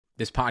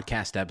This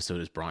podcast episode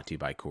is brought to you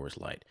by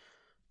Coors Light.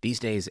 These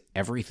days,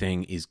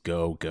 everything is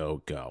go,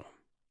 go, go.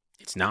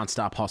 It's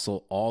nonstop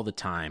hustle all the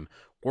time.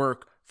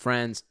 Work,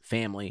 friends,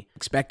 family,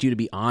 expect you to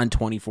be on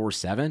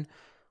 24/7.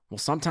 Well,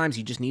 sometimes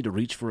you just need to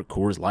reach for a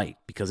Coors Light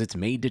because it's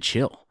made to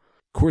chill.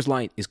 Coors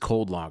Light is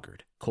cold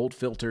lagered, cold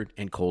filtered,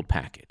 and cold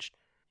packaged.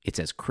 It's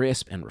as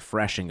crisp and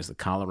refreshing as the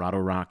Colorado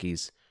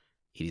Rockies.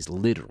 It is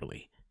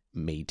literally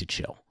made to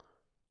chill.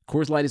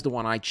 Coors Light is the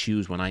one I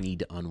choose when I need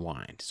to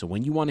unwind. So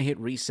when you want to hit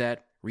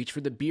reset, reach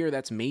for the beer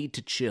that's made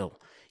to chill.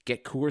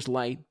 Get Coors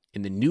Light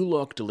in the new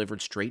look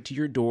delivered straight to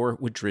your door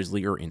with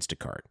Drizzly or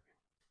Instacart.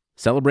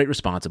 Celebrate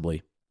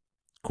responsibly.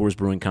 Coors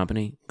Brewing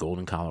Company,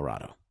 Golden,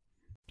 Colorado.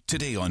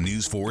 Today on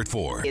News 4 at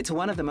 4. It's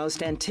one of the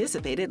most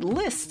anticipated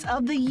lists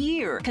of the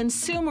year.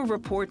 Consumer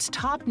Reports'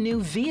 top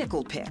new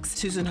vehicle picks.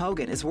 Susan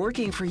Hogan is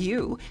working for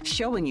you,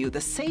 showing you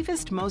the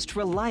safest, most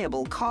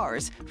reliable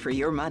cars for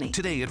your money.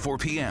 Today at 4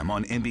 p.m.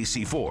 on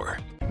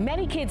NBC4.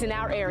 Many kids in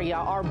our area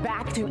are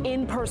back to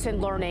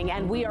in-person learning,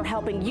 and we are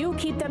helping you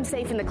keep them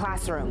safe in the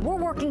classroom. We're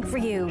working for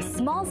you.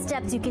 Small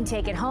steps you can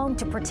take at home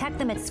to protect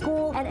them at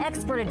school, and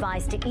expert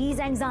advice to ease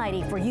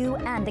anxiety for you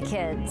and the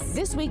kids.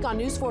 This week on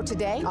News 4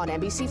 Today on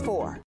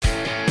NBC4.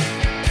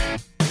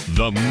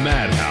 The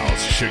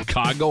Madhouse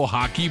Chicago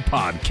Hockey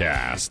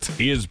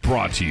Podcast is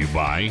brought to you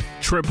by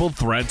Triple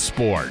Threat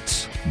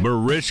Sports,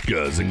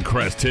 Marishka's in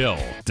Crest Hill,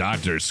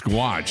 Dr.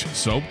 Squatch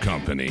Soap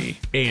Company,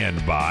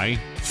 and by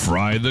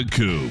Fry the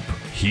Coop.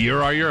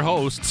 Here are your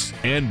hosts,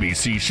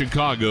 NBC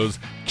Chicago's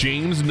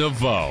James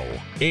Naveau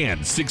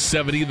and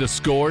 670 The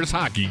Score's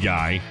hockey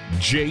guy,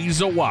 Jay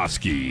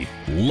Zawoski.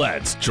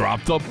 Let's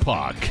drop the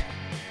puck.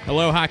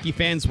 Hello, hockey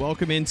fans.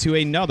 Welcome into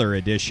another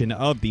edition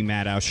of the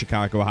Madhouse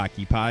Chicago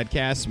Hockey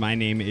Podcast. My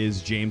name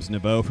is James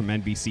Naveau from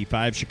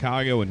NBC5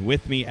 Chicago, and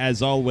with me,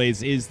 as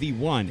always, is the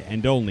one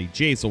and only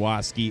Jay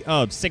Zawoski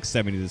of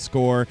 670 The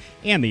Score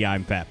and the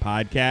I'm Fat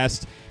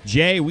Podcast.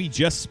 Jay, we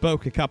just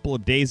spoke a couple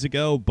of days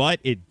ago, but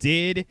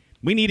we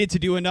needed to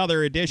do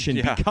another edition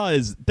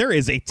because there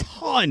is a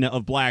ton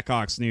of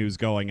Blackhawks news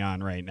going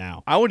on right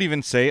now. I would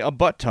even say a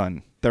butt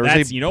ton.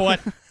 You know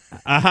what?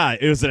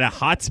 Is it a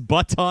hot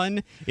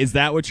button? Is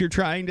that what you're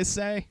trying to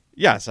say?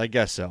 Yes, I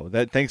guess so.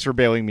 Thanks for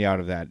bailing me out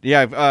of that.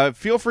 Yeah,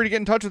 feel free to get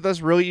in touch with us.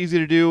 Really easy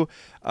to do.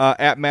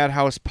 At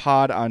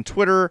MadhousePod on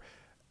Twitter,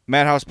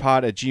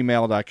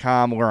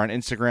 madhousepod@gmail.com. We're on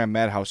Instagram,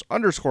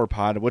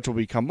 madhouse_pod, which will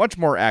become much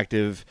more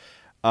active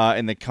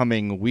in the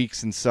coming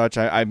weeks and such.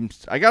 I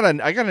got an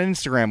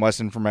Instagram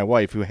lesson from my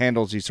wife who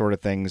handles these sort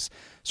of things.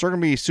 So we're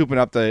going to be souping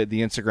up the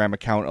Instagram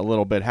account a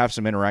little bit, have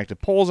some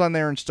interactive polls on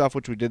there and stuff,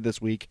 which we did this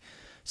week.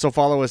 So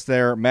follow us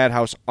there,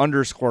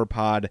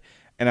 Madhouse_pod,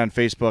 and on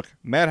Facebook,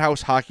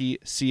 Madhouse Hockey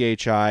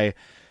CHI.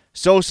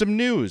 So some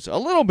news, a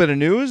little bit of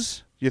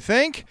news, you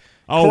think?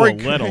 Oh, a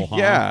little, huh?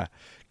 Yeah.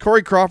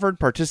 Corey Crawford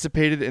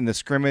participated in the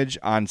scrimmage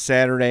on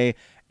Saturday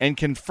and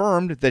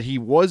confirmed that he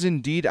was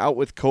indeed out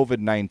with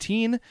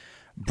COVID-19.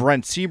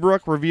 Brent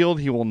Seabrook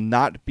revealed he will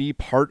not be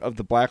part of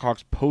the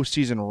Blackhawks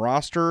postseason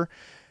roster.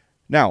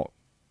 Now,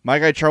 my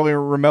guy Charlie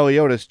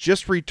Romeliotis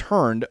just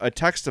returned a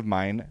text of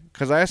mine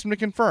because I asked him to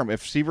confirm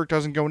if Seabrook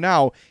doesn't go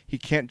now, he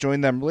can't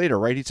join them later,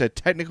 right? He said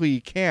technically he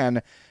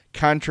can,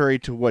 contrary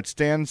to what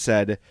Stan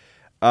said.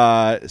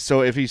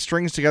 So if he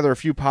strings together a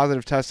few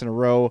positive tests in a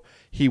row,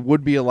 he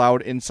would be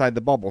allowed inside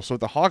the bubble. So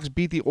if the Hawks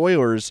beat the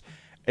Oilers,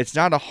 it's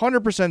not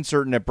 100%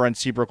 certain that Brent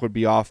Seabrook would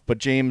be off. But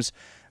James,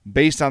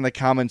 based on the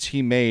comments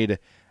he made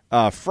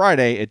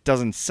Friday, it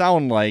doesn't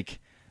sound like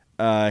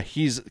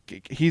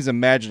he's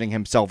imagining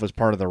himself as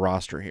part of the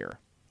roster here.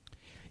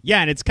 Yeah,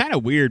 and it's kind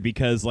of weird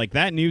because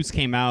that news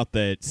came out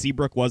that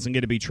Seabrook wasn't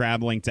going to be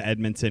traveling to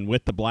Edmonton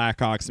with the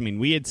Blackhawks. I mean,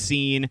 we had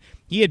seen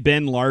he had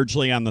been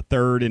largely on the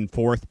third and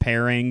fourth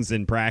pairings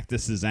in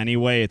practices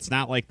anyway. It's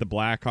not like the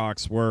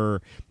Blackhawks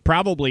were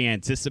probably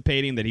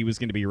anticipating that he was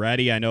going to be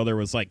ready. I know there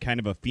was kind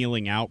of a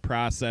feeling out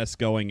process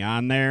going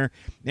on there.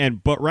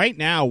 But right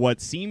now, what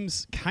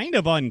seems kind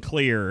of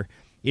unclear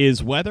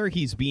is whether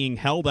he's being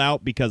held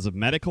out because of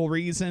medical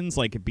reasons,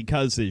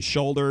 because his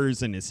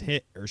shoulders and his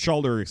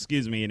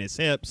and his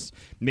hips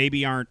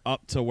maybe aren't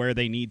up to where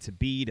they need to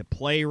be to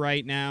play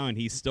right now, and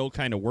he's still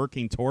kind of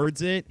working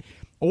towards it,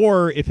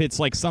 or if it's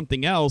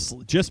something else,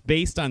 just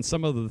based on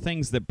some of the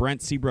things that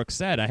Brent Seabrook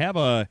said. I have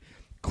a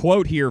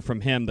quote here from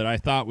him that I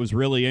thought was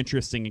really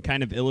interesting and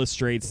kind of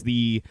illustrates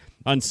the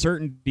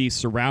uncertainty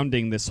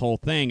surrounding this whole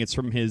thing. It's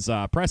from his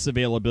press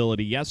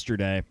availability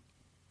yesterday.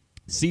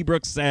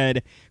 Seabrook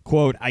said,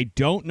 quote, "I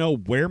don't know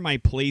where my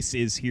place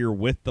is here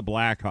with the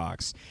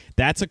Blackhawks.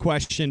 That's a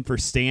question for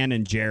Stan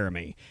and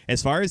Jeremy.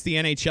 As far as the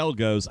NHL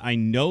goes, I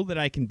know that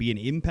I can be an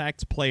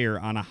impact player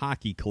on a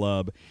hockey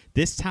club.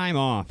 This time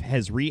off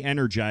has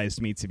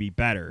re-energized me to be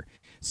better."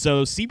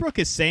 So Seabrook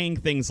is saying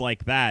things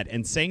like that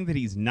and saying that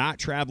he's not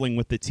traveling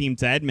with the team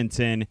to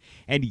Edmonton,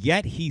 and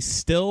yet he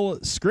still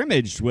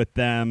scrimmaged with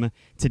them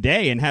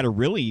today and had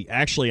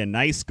a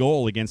nice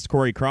goal against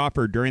Corey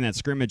Crawford during that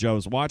scrimmage. I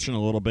was watching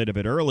a little bit of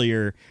it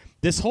earlier.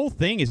 This whole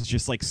thing is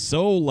just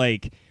so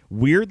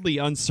weirdly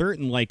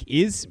uncertain. Like,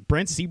 is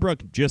Brent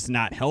Seabrook just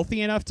not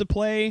healthy enough to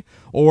play,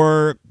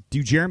 or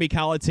do Jeremy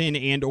Colleton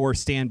and or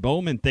Stan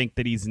Bowman think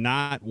that he's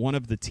not one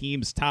of the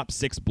team's top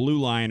 6 blue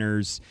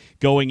liners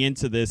going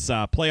into this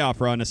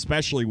playoff run,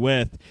 especially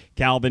with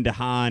Calvin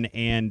DeHaan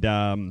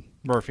and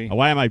Murphy?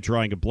 Why am I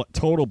drawing a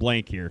total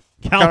blank here?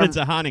 Calvin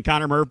DeHaan and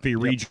Connor Murphy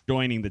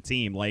rejoining the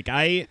team. Like,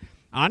 I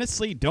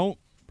honestly don't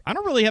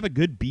really have a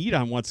good beat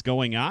on what's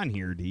going on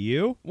here. Do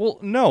you? Well,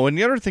 no. And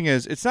the other thing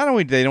is, it's not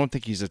only they don't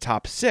think he's a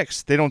top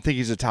 6, they don't think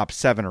he's a top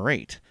 7 or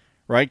 8,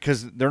 right?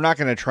 Because they're not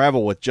going to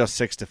travel with just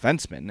 6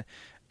 defensemen.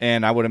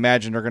 And I would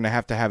imagine they're going to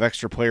have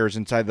extra players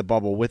inside the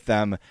bubble with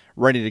them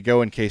ready to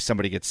go in case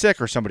somebody gets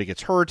sick or somebody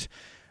gets hurt.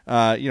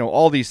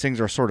 All these things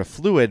are sort of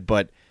fluid,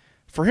 but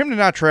for him to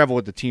not travel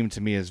with the team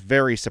to me is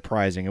very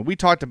surprising. And we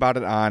talked about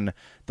it on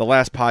the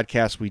last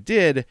podcast we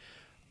did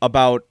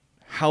about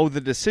how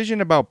the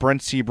decision about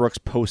Brent Seabrook's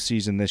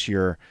postseason this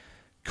year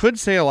could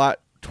say a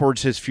lot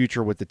towards his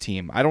future with the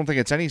team. I don't think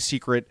it's any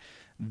secret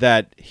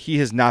that he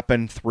has not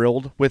been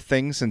thrilled with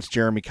things since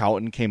Jeremy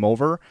Colleton came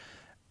over.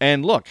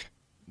 And look,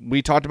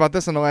 we talked about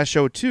this on the last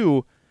show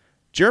too.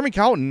 Jeremy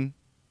Colleton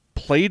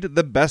played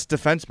the best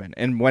defenseman,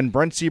 and when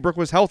Brent Seabrook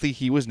was healthy,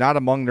 he was not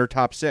among their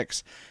top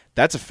 6.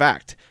 That's a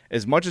fact.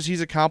 As much as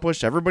he's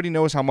accomplished, everybody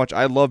knows how much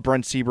I love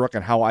Brent Seabrook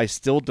and how I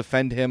still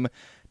defend him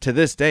to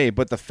this day,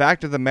 but the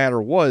fact of the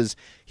matter was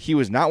he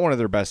was not one of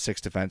their best 6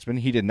 defensemen.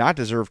 He did not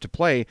deserve to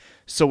play,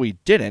 so he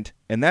didn't,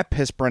 and that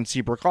pissed Brent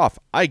Seabrook off.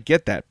 I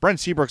get that. Brent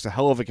Seabrook's a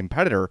hell of a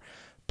competitor,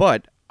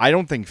 but I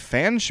don't think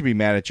fans should be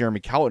mad at Jeremy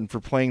Colleton for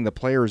playing the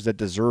players that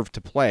deserve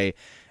to play,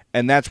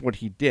 and that's what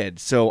he did.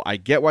 So I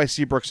get why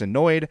Seabrook's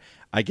annoyed.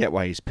 I get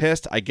why he's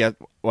pissed. I get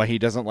why he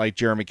doesn't like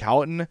Jeremy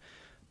Colleton,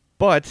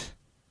 but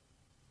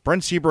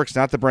Brent Seabrook's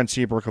not the Brent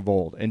Seabrook of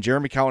old, and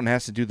Jeremy Colleton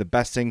has to do the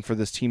best thing for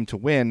this team to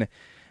win.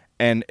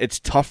 And it's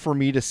tough for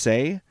me to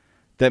say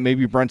that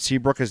maybe Brent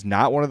Seabrook is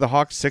not one of the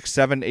Hawks' 6,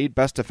 7, 8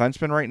 best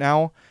defensemen right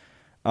now.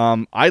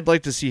 I'd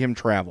like to see him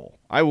travel.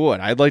 I would.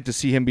 I'd like to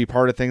see him be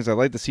part of things. I'd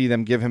like to see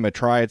them give him a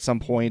try at some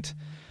point.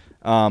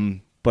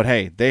 But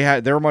hey,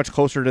 they're much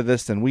closer to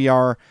this than we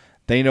are.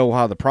 They know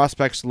how the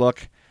prospects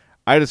look.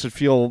 I just would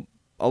feel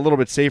a little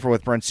bit safer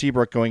with Brent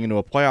Seabrook going into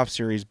a playoff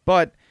series.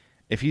 But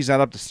if he's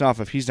not up to snuff,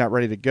 if he's not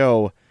ready to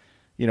go,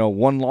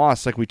 one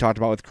loss like we talked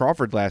about with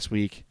Crawford last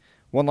week,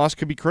 one loss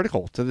could be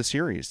critical to the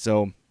series.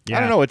 So, yeah. I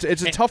don't know. It's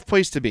a tough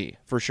place to be,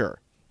 for sure.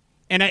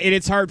 And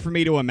it's hard for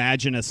me to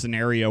imagine a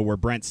scenario where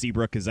Brent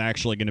Seabrook is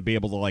actually going to be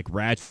able to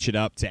ratchet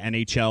up to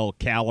NHL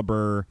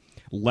caliber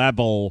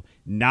level,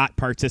 not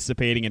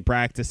participating in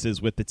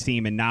practices with the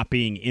team and not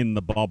being in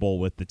the bubble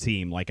with the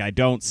team. I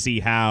don't see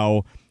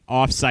how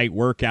off-site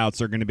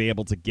workouts are going to be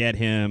able to get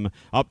him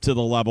up to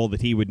the level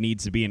that he would need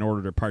to be in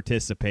order to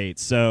participate.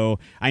 So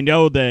I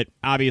know that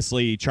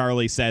obviously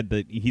Charlie said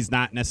that he's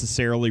not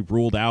necessarily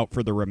ruled out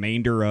for the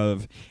remainder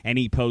of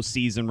any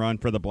postseason run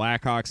for the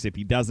Blackhawks if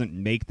he doesn't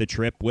make the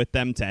trip with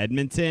them to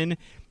Edmonton.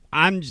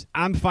 I'm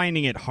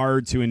finding it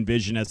hard to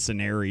envision a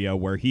scenario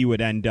where he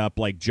would end up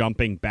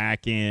jumping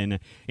back in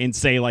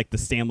say the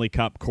Stanley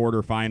Cup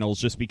quarterfinals,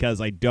 just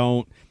because I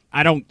don't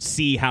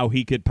see how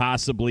he could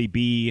possibly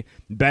be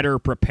better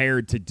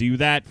prepared to do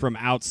that from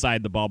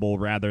outside the bubble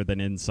rather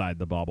than inside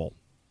the bubble.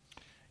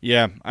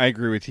 Yeah, I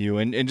agree with you.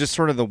 And just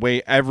sort of the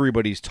way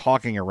everybody's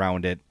talking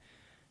around it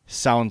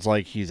sounds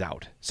like he's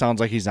out. Sounds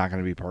like he's not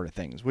going to be part of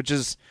things, which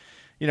is,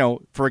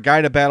 for a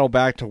guy to battle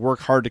back, to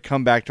work hard to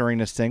come back during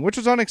this thing, which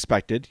was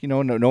unexpected.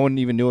 No one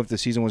even knew if the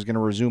season was going to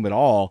resume at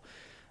all.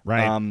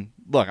 Right.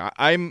 Look,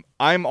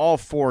 I'm all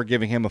for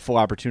giving him a full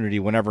opportunity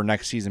whenever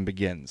next season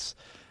begins.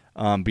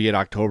 Be it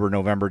October,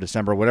 November,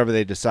 December, whatever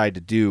they decide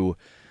to do.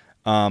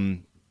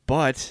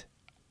 But,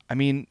 I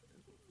mean,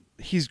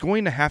 he's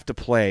going to have to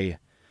play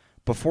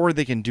before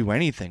they can do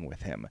anything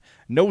with him.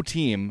 No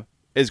team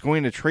is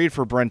going to trade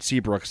for Brent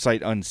Seabrook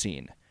sight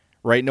unseen,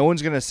 right? No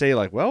one's going to say,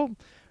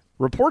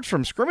 reports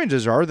from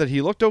scrimmages are that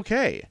he looked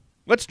okay.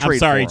 Let's trade. I'm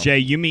sorry, for him. Jay.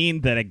 You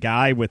mean that a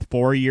guy with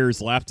 4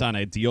 years left on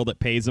a deal that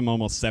pays him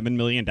almost $7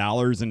 million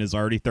and is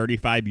already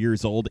 35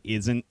 years old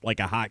isn't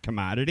a hot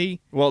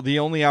commodity? Well, the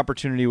only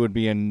opportunity would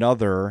be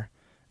another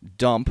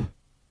dump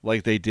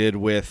like they did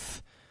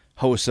with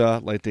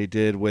Hossa, like they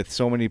did with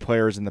so many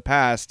players in the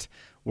past,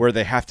 where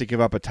they have to give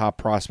up a top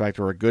prospect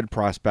or a good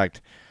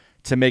prospect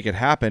to make it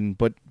happen.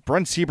 But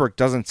Brent Seabrook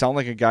doesn't sound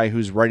like a guy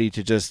who's ready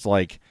to just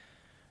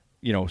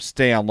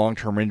stay on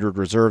long-term injured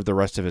reserve the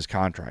rest of his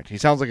contract. He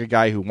sounds like a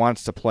guy who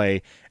wants to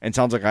play and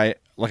sounds like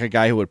a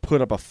guy who would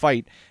put up a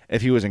fight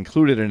if he was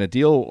included in a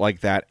deal like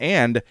that.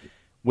 And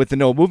with the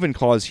no movement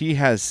clause, he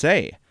has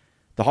say.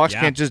 The Hawks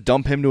can't just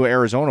dump him to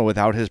Arizona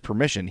without his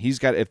permission.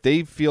 If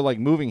they feel like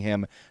moving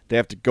him, they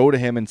have to go to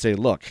him and say,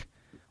 look,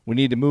 we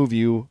need to move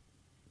you.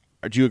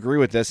 Do you agree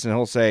with this? And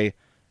he'll say,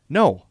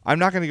 no, I'm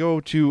not going to go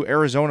to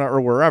Arizona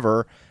or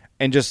wherever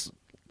and just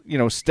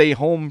stay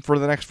home for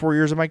the next 4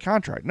 years of my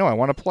contract. No, I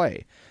want to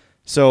play.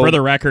 So for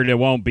the record, it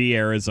won't be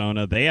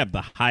Arizona. They have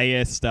the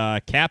highest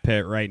cap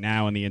hit right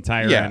now in the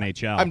entire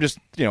NHL. I'm just,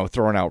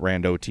 throwing out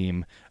rando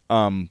team.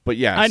 But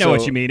yeah, I know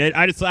what you mean.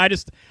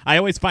 I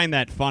always find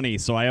that funny,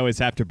 so I always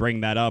have to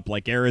bring that up.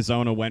 Like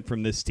Arizona went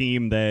from this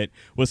team that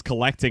was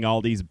collecting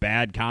all these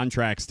bad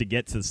contracts to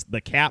get to the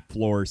cap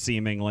floor,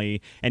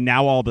 seemingly, and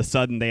now all of a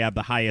sudden they have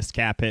the highest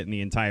cap hit in the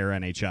entire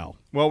NHL.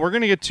 Well, we're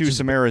going to get to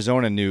some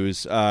Arizona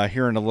news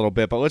here in a little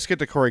bit, but let's get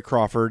to Corey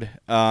Crawford.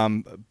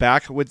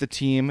 Back with the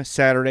team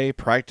Saturday,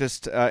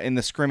 practiced in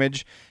the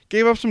scrimmage,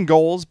 gave up some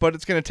goals, but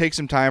it's going to take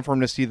some time for him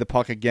to see the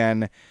puck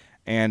again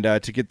and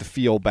to get the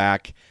feel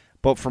back.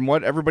 But from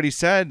what everybody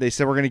said, they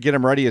said we're going to get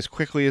him ready as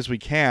quickly as we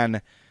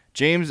can.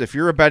 James, if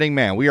you're a betting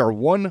man, we are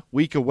 1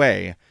 week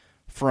away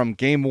from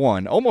game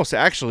one, almost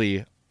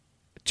actually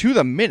to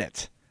the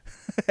minute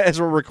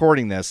as we're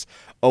recording this,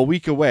 a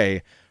week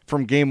away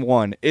from game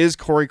one. Is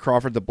Corey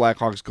Crawford the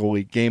Blackhawks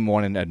goalie game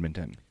one in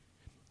Edmonton?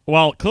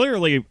 Well,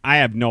 clearly, I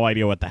have no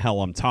idea what the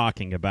hell I'm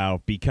talking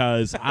about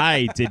because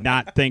I did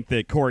not think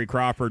that Corey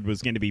Crawford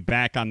was going to be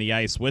back on the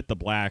ice with the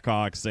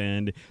Blackhawks.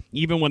 And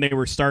even when they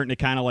were starting to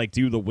kind of like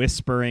do the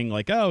whispering,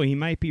 like, oh, he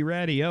might be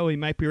ready. Oh, he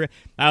might be ready.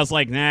 I was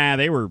like, nah,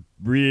 they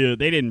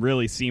didn't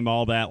really seem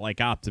all that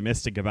like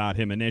optimistic about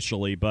him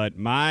initially. But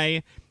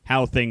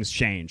how things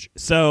change.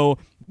 So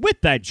with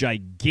that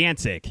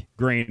gigantic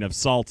grain of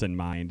salt in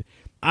mind,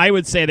 I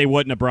would say they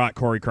wouldn't have brought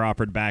Corey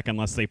Crawford back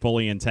unless they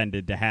fully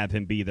intended to have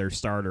him be their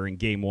starter in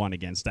game one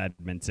against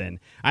Edmonton.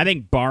 I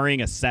think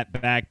barring a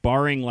setback,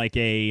 barring like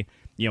a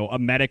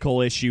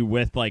medical issue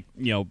with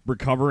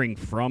recovering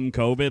from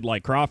COVID,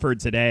 like Crawford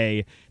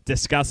today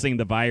discussing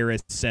the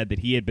virus said that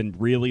he had been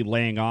really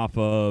laying off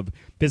of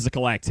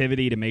physical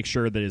activity to make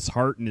sure that his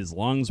heart and his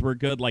lungs were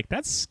good. Like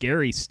that's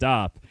scary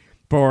stuff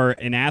for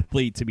an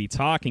athlete to be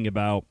talking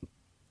about.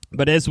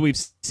 But as we've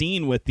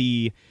seen with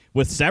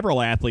several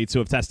athletes who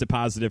have tested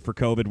positive for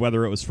COVID,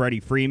 whether it was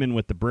Freddie Freeman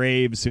with the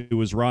Braves, who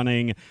was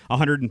running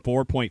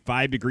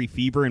 104.5 degree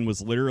fever and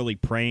was literally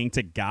praying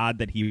to God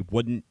that he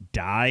wouldn't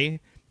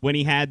die when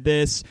he had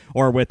this,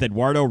 or with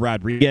Eduardo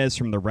Rodriguez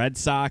from the Red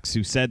Sox,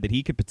 who said that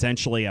he could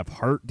potentially have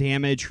heart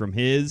damage from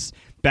his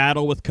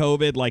battle with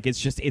COVID. Like,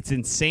 it's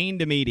insane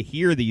to me to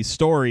hear these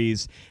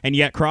stories, and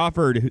yet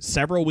Crawford, who's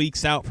several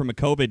weeks out from a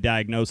COVID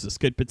diagnosis,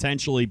 could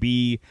potentially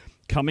be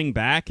coming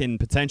back and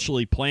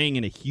potentially playing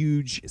in a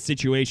huge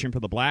situation for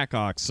the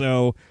Blackhawks.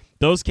 So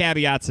those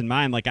caveats in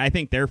mind, like I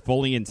think they're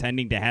fully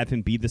intending to have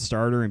him be the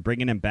starter and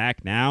bringing him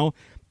back now.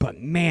 But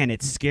man,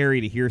 it's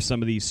scary to hear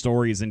some of these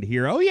stories and to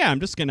hear, oh yeah,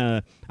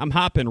 I'm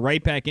hopping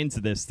right back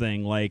into this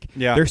thing. Like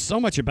There's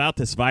so much about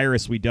this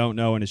virus we don't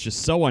know, and it's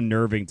just so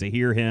unnerving to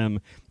hear him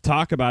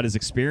talk about his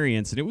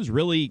experience. And it was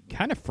really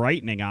kind of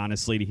frightening,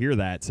 honestly, to hear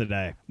that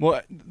today.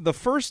 Well, the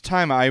first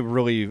time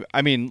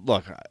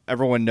look,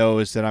 everyone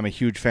knows that I'm a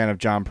huge fan of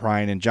John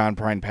Prine, and John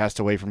Prine passed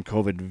away from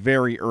COVID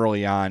very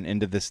early on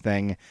into this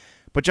thing.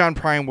 But John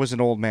Prine was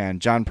an old man.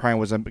 John Prine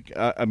was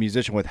a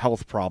musician with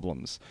health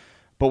problems.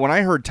 But when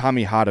I heard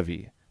Tommy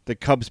Hotovy, the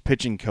Cubs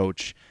pitching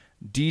coach,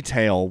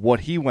 detail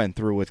what he went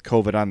through with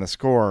COVID on the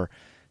Score,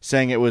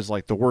 saying it was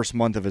like the worst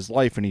month of his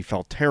life and he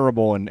felt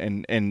terrible,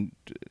 and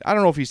I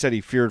don't know if he said he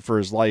feared for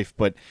his life,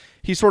 but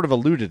he sort of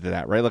alluded to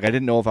that, right? Like, I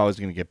didn't know if I was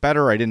going to get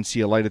better. I didn't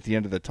see a light at the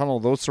end of the tunnel,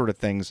 those sort of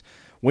things.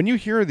 When you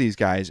hear these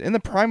guys in the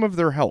prime of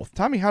their health,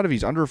 Tommy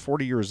Hotovy's under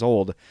 40 years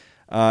old,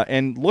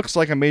 and looks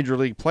like a major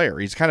league player.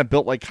 He's kind of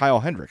built like Kyle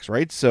Hendricks,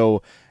 right?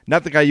 So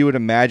not the guy you would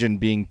imagine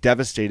being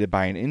devastated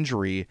by an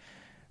injury.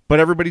 But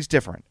everybody's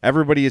different.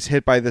 Everybody is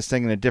hit by this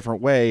thing in a different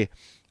way.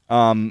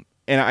 And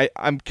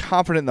I'm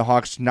confident in the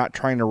Hawks not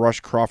trying to rush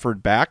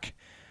Crawford back.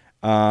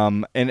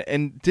 And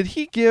did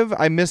he give,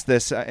 I missed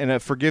this,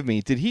 and forgive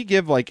me, did he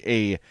give like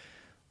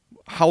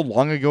how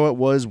long ago it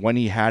was when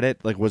he had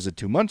it? Like, was it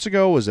 2 months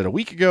ago? Was it a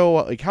week ago?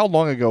 Like, how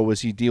long ago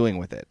was he dealing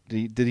with it?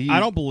 Did he? I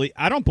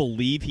don't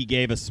believe he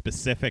gave a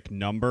specific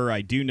number.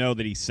 I do know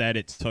that he said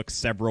it took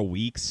several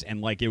weeks,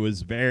 and like it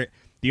was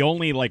the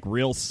only like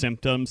real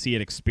symptoms he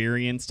had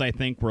experienced, I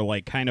think, were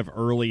like kind of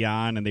early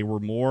on, and they were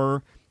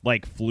more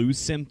like flu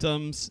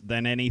symptoms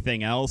than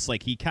anything else.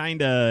 Like he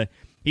said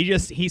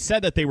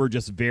that they were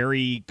just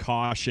very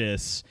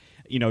cautious,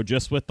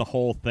 just with the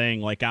whole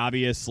thing. Like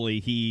obviously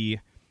he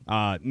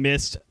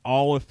missed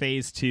all of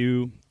phase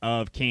 2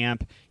 of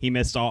camp. He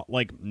missed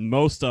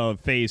most of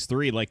phase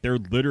 3. Like they're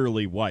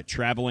literally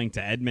traveling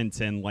to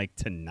Edmonton like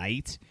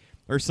tonight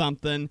or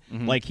something.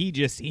 Mm-hmm. Like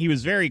he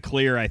was very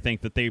clear, I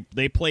think, that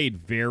they played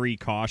very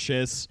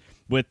cautious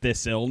with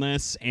this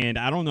illness, and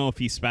I don't know if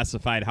he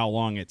specified how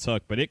long it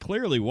took, but it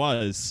clearly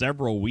was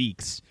several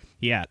weeks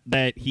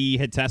that he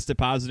had tested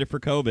positive for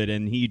COVID,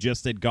 and he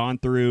just had gone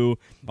through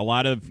a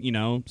lot of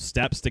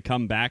steps to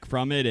come back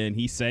from it, and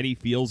he said he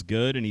feels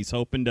good and he's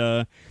hoping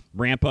to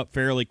ramp up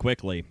fairly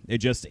quickly.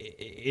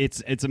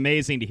 It's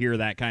amazing to hear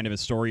that kind of a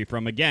story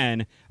from,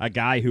 again, a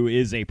guy who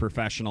is a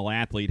professional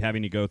athlete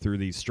having to go through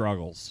these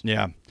struggles.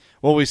 Yeah.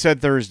 Well, we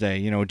said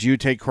Thursday, do you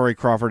take Corey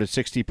Crawford at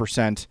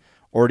 60%,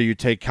 or do you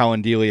take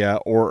Colin Delia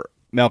or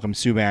Malcolm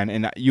Subban?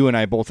 And you and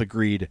I both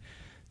agreed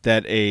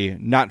that a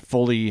not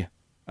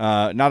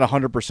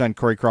 100%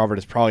 Corey Crawford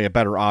is probably a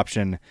better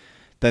option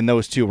than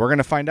those two. We're going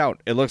to find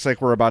out. It looks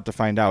like we're about to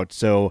find out.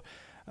 So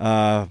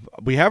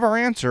we have our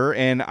answer.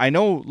 And I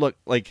know, look,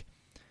 like,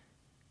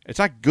 it's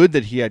not good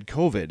that he had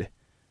COVID,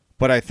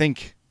 but I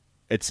think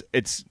it's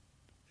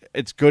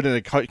good that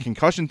a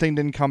concussion thing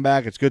didn't come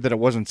back. It's good that it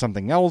wasn't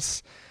something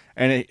else.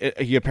 And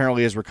he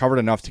apparently has recovered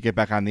enough to get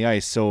back on the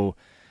ice. So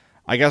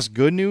I guess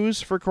good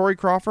news for Corey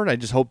Crawford. I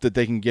just hope that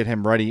they can get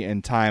him ready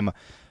in time.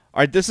 All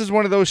right, this is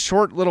one of those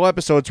short little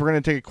episodes. We're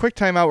going to take a quick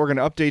time out. We're going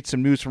to update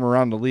some news from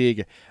around the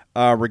league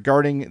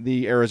regarding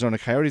the Arizona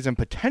Coyotes and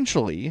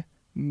potentially,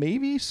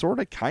 maybe, sort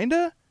of, kind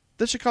of,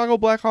 the Chicago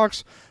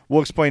Blackhawks.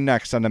 We'll explain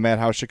next on the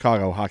Madhouse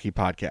Chicago Hockey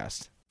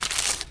Podcast.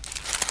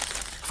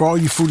 For all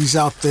you foodies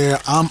out there,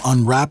 I'm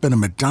unwrapping a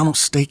McDonald's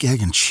steak,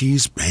 egg, and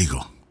cheese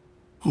bagel.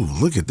 Ooh,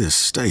 look at this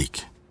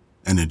steak.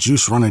 And the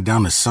juice running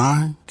down the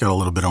side. Got a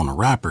little bit on the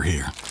wrapper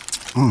here.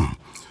 And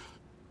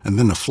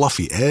then the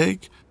fluffy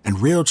egg and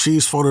real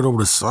cheese folded over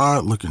the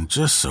side, looking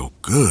just so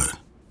good.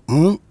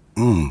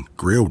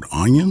 Grilled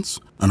onions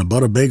and a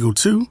butter bagel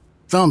too.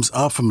 Thumbs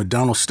up for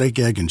McDonald's steak,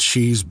 egg, and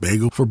cheese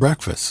bagel for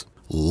breakfast.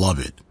 Love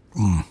it.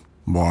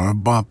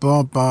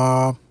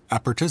 Ba-ba-ba-ba. I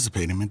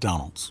participate in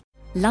McDonald's.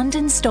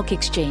 London Stock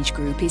Exchange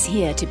Group is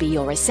here to be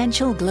your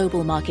essential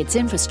global markets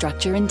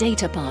infrastructure and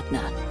data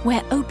partner,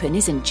 where open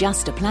isn't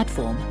just a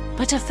platform,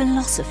 but a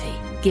philosophy,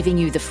 giving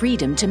you the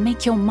freedom to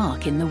make your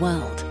mark in the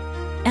world.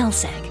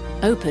 LSEG.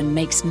 Open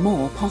makes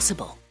more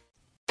possible.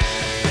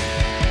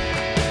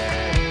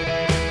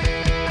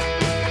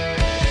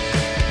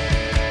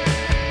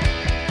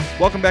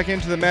 Welcome back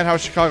into the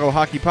Madhouse Chicago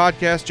Hockey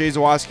Podcast. Jay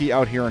Zawoski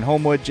out here in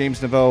Homewood, James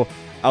Naveau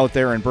out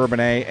there in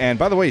Bourbonnais. And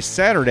by the way,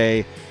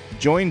 Saturday,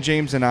 join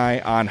James and I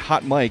on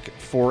Hot Mic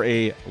for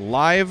a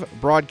live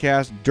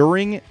broadcast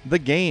during the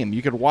game.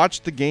 You could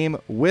watch the game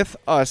with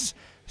us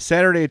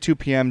Saturday at 2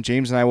 p.m.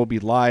 James and I will be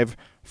live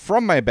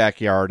from my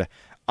backyard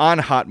on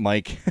Hot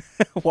Mic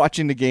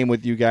watching the game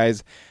with you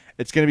guys.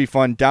 It's going to be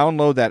fun.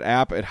 Download that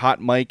app at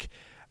Hot Mic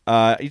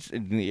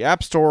in the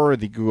App Store,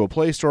 the Google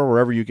Play Store,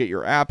 wherever you get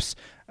your apps.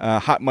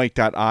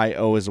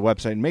 Hotmic.io is the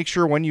website. And make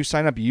sure when you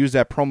sign up, you use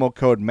that promo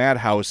code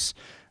MADHOUSE.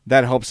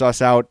 That helps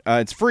us out.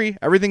 It's free.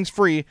 Everything's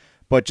free.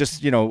 But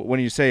just,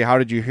 when you say, how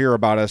did you hear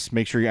about us,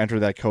 make sure you enter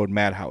that code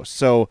MADHOUSE.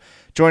 So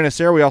join us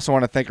there. We also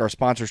want to thank our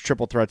sponsors,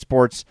 Triple Threat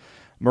Sports,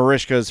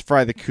 Marishka's,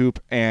 Fry the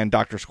Coop, and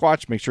Dr.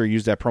 Squatch. Make sure you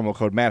use that promo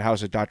code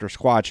MADHOUSE at Dr.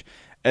 Squatch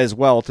as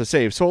well to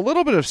save. So a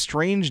little bit of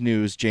strange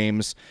news,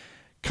 James,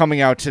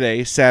 coming out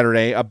today,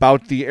 Saturday,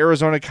 about the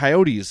Arizona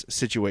Coyotes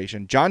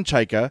situation. John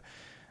Chayka,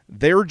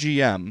 their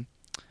GM,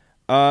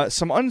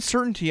 some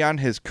uncertainty on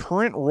his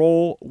current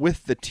role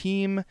with the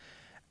team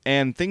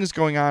and things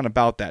going on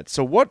about that.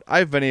 So what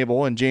I've been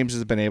able, and James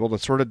has been able to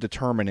sort of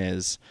determine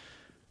is,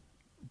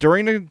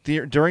 during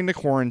the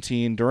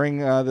quarantine, during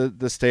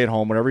the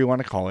stay-at-home, whatever you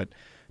want to call it,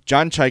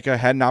 John Chayka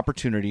had an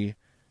opportunity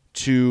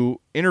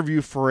to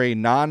interview for a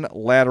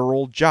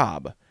non-lateral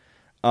job,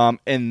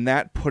 and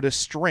that put a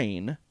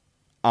strain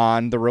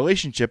on the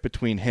relationship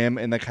between him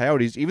and the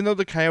Coyotes. Even though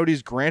the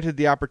Coyotes granted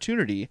the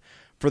opportunity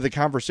for the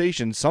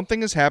conversation,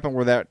 something has happened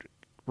where that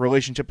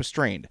relationship is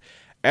strained.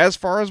 As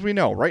far as we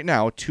know, right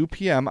now, 2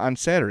 p.m. on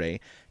Saturday,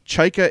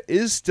 Chayka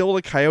is still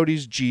the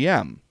Coyotes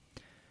GM.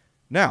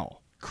 Now,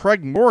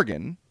 Craig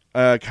Morgan,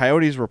 a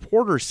Coyotes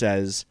reporter,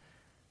 says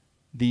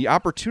the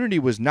opportunity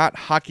was not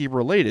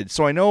hockey-related.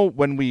 So I know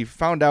when we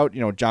found out,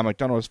 John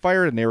McDonough was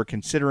fired and they were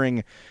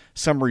considering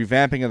some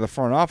revamping of the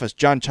front office,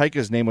 John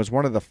Chayka's name was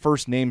one of the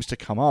first names to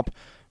come up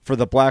for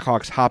the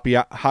Blackhawks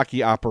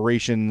hockey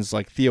operations,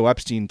 like Theo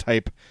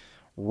Epstein-type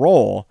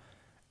role.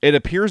 It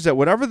appears that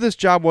whatever this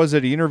job was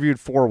that he interviewed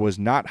for was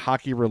not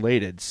hockey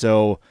related.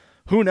 So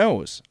who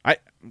knows?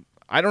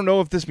 I don't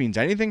know if this means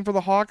anything for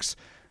the Hawks.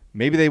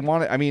 Maybe they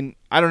want it. I mean,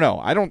 I don't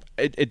know.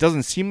 It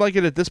doesn't seem like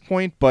it at this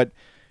point, but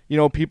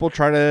people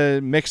try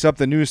to mix up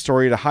the news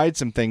story to hide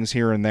some things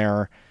here and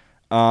there.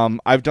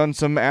 I've done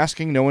some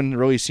asking. No one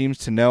really seems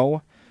to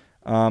know.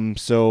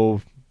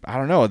 So I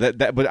don't know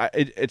but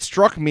it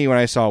struck me when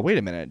I saw, wait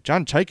a minute,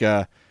 John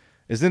Chayka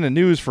is in the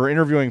news for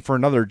interviewing for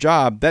another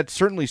job. That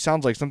certainly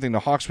sounds like something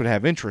the Hawks would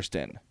have interest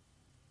in.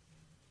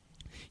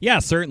 Yeah,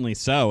 certainly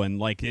so. And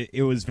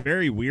it was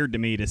very weird to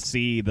me to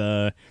see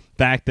the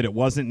fact that it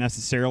wasn't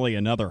necessarily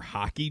another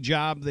hockey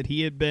job that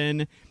he had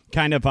been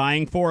kind of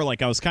vying for.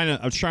 I was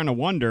trying to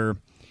wonder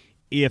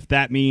if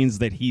that means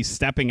that he's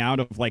stepping out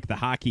of the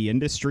hockey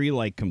industry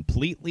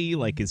completely.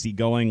 Is he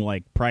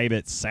going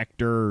private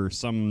sector or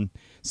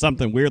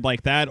something weird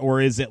like that,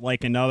 or is it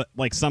another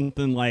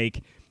something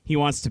he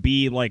wants to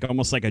be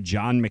almost like a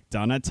John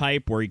McDonough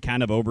type where he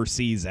kind of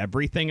oversees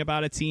everything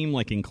about a team,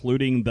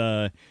 including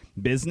the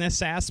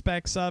business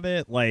aspects of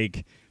it?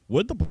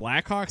 Would the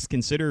Blackhawks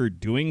consider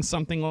doing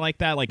something like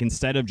that?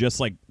 Instead of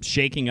just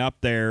shaking up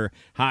their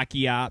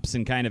hockey ops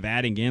and kind of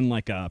adding in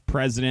a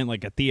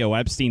president, a Theo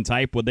Epstein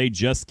type, would they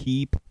just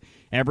keep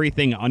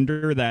everything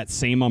under that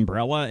same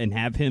umbrella and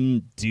have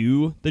him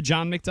do the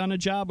John McDonough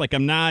job?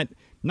 I'm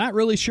not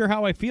really sure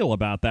how I feel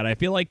about that. I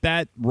feel like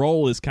that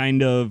role is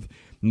kind of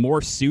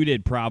more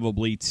suited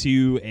probably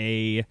to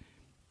a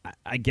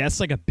I guess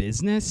like a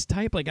business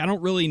type. Like I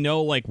don't really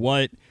know like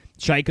what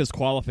Chaika's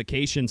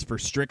qualifications for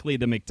strictly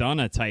the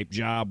McDonough type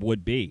job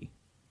would be.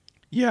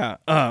 Yeah.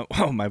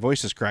 Oh, my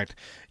voice is cracked.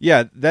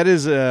 Yeah, that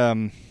is.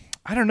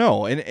 I don't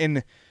know,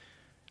 and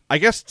I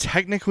guess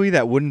technically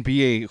that wouldn't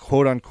be a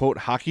quote unquote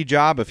hockey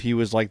job if he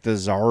was like the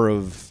czar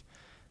of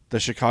the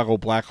Chicago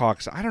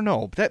Blackhawks. I don't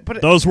know,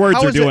 but those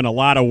words are doing a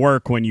lot of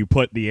work when you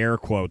put the air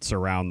quotes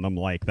around them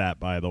like that.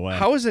 By the way,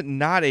 how is it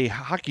not a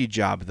hockey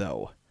job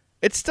though?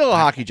 It's still a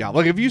hockey job.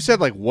 Like if you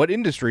said like what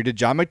industry did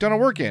John McDonough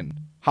work in?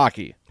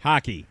 Hockey,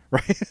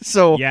 right?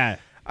 So yeah.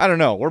 I don't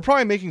know. We're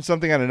probably making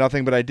something out of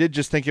nothing, but I did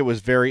just think it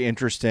was very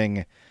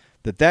interesting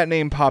that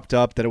name popped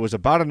up, that it was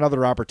about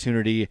another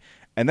opportunity,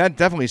 and that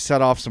definitely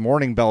set off some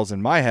warning bells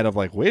in my head of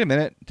like, wait a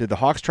minute, did the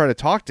Hawks try to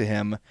talk to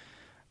him?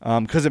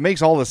 Because it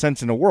makes all the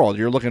sense in the world.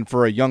 You're looking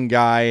for a young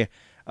guy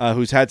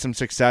who's had some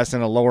success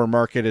in a lower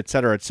market, et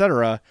cetera, et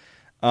cetera.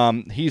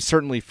 He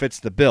certainly fits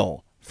the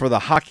bill for the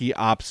hockey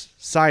ops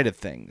side of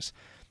things.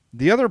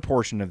 The other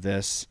portion of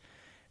this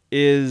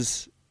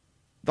is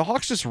the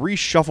Hawks just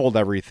reshuffled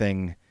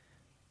everything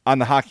on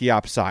the hockey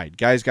ops side.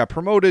 Guys got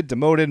promoted,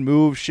 demoted,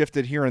 moved,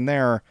 shifted here and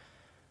there.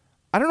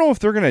 I don't know if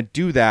they're going to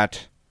do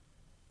that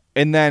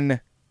and then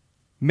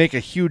make a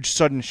huge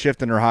sudden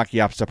shift in their hockey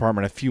ops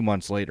department a few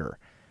months later.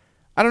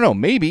 I don't know,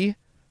 maybe,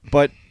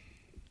 but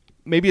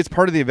maybe it's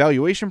part of the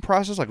evaluation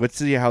process. Like, let's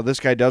see how this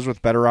guy does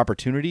with better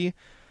opportunity.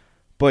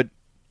 But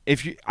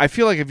I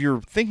feel like if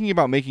you're thinking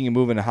about making a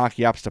move in a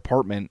hockey ops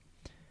department,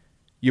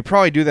 you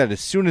probably do that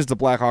as soon as the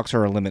Blackhawks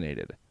are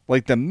eliminated.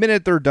 Like the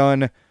minute they're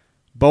done,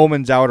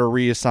 Bowman's out or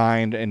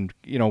reassigned, and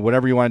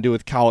whatever you want to do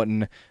with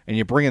Colleton, and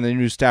you bring in the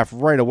new staff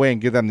right away and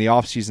give them the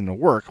offseason to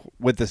work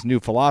with this new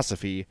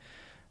philosophy.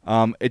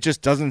 It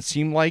just doesn't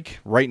seem like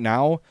right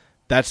now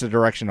that's the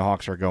direction the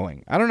Hawks are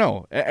going. I don't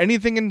know.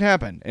 Anything can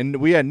happen, and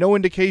we had no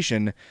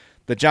indication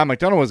that John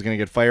McDonough was going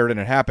to get fired, and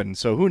it happened.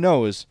 So who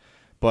knows?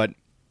 But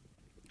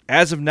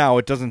as of now,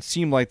 it doesn't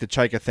seem like the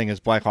Chaika thing is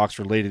Blackhawks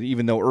related,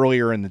 even though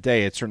earlier in the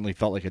day it certainly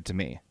felt like it to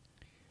me.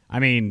 I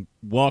mean,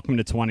 welcome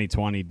to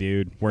 2020,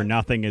 dude, where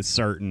nothing is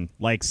certain.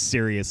 Like,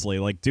 seriously.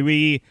 Like, do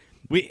we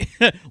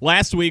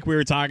last week we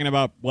were talking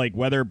about, like,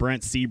 whether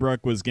Brent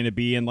Seabrook was going to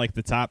be in, like,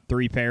 the top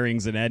 3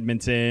 pairings in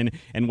Edmonton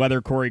and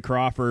whether Corey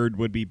Crawford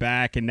would be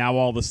back. And now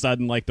all of a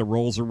sudden, like, the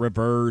roles are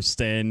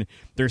reversed and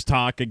there's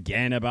talk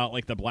again about,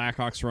 like, the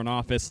Blackhawks front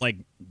office. Like,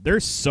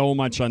 there's so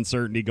much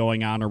uncertainty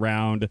going on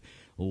around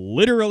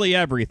literally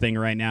everything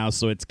right now.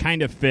 So it's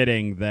kind of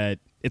fitting that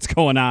it's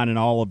going on in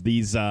all of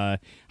these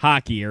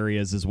hockey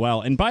areas as well.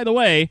 And by the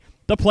way,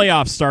 the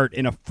playoffs start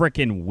in a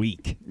frickin'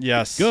 week.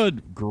 Yes.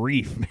 Good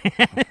grief,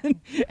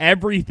 man.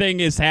 Everything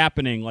is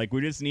happening. Like,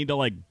 we just need to,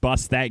 like,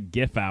 bust that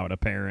GIF out,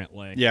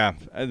 apparently. Yeah,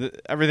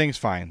 everything's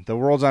fine. The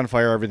world's on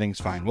fire.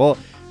 Everything's fine. Well,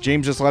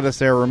 James just let us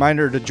there. A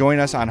reminder to join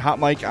us on Hot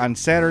Mic on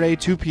Saturday,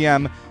 2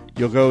 p.m.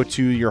 You'll go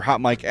to your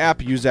Hot Mic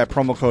app, use that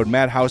promo code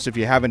MADHOUSE if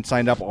you haven't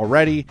signed up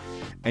already,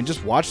 and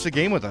just watch the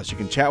game with us. You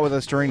can chat with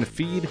us during the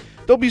feed.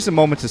 There'll be some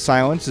moments of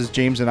silence as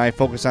James and I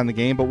focus on the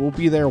game, but we'll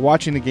be there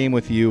watching the game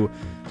with you.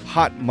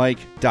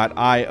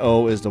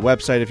 Hotmic.io is the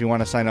website if you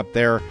want to sign up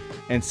there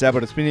instead,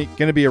 but it's going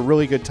to be a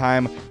really good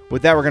time.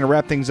 With that, we're going to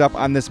wrap things up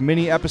on this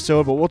mini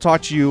episode, but we'll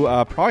talk to you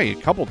probably a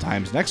couple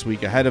times next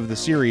week ahead of the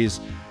series.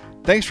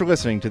 Thanks for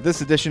listening to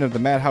this edition of the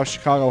Madhouse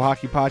Chicago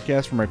Hockey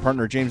Podcast from my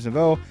partner James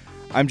Naveau.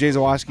 I'm Jay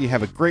Zawoski.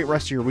 Have a great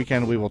rest of your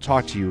weekend. We will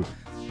talk to you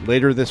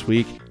later this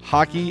week.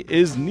 Hockey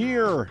is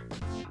near.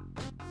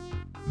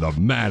 The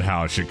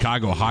Madhouse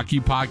Chicago Hockey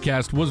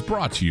Podcast was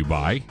brought to you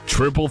by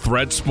Triple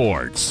Threat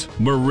Sports,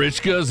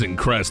 Marishka's in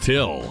Crest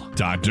Hill,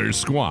 Dr.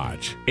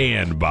 Squatch,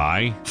 and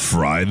by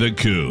Fry the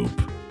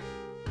Coop.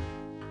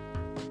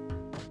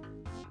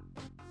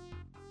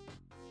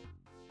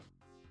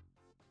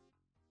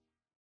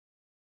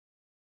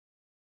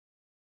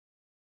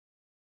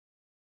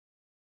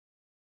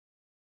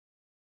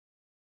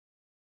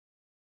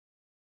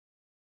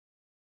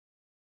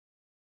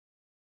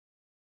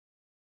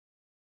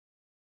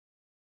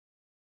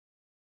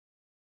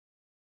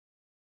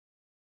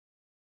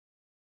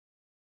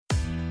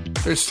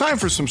 It's time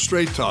for some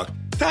straight talk.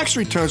 Tax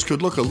returns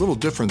could look a little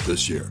different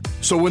this year.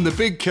 So when the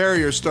big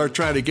carriers start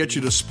trying to get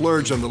you to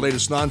splurge on the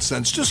latest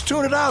nonsense, just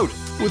tune it out.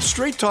 With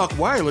Straight Talk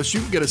Wireless,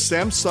 you can get a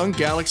Samsung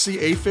Galaxy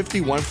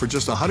A51 for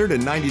just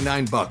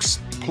 $199.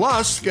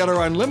 Plus, get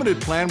our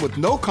unlimited plan with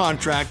no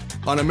contract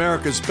on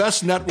America's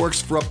best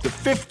networks for up to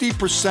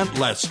 50%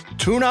 less.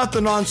 Tune out the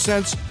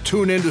nonsense.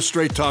 Tune into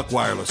Straight Talk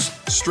Wireless.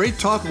 Straight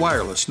Talk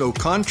Wireless. No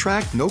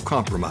contract, no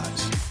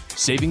compromise.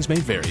 Savings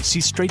may vary. See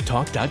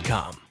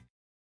straighttalk.com.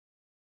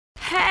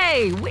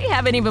 Hey, we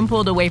haven't even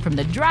pulled away from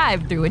the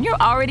drive-thru and you're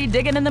already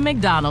digging in the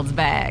McDonald's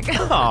bag.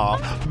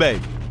 Aw,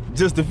 babe,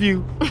 just a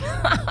few.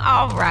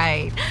 All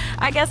right,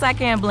 I guess I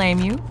can't blame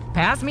you.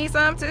 Pass me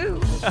some, too.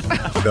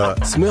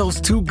 The smells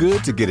too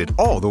good to get it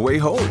all the way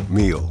home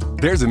meal.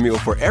 There's a meal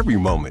for every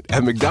moment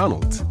at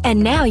McDonald's.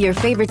 And now your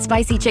favorite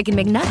spicy chicken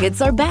McNuggets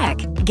are back.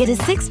 Get a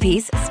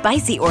 6-piece,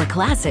 spicy or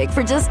classic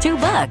for just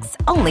 $2.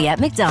 Only at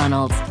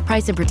McDonald's.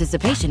 Price and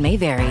participation may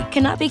vary.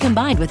 Cannot be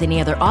combined with any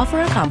other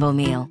offer or combo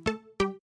meal.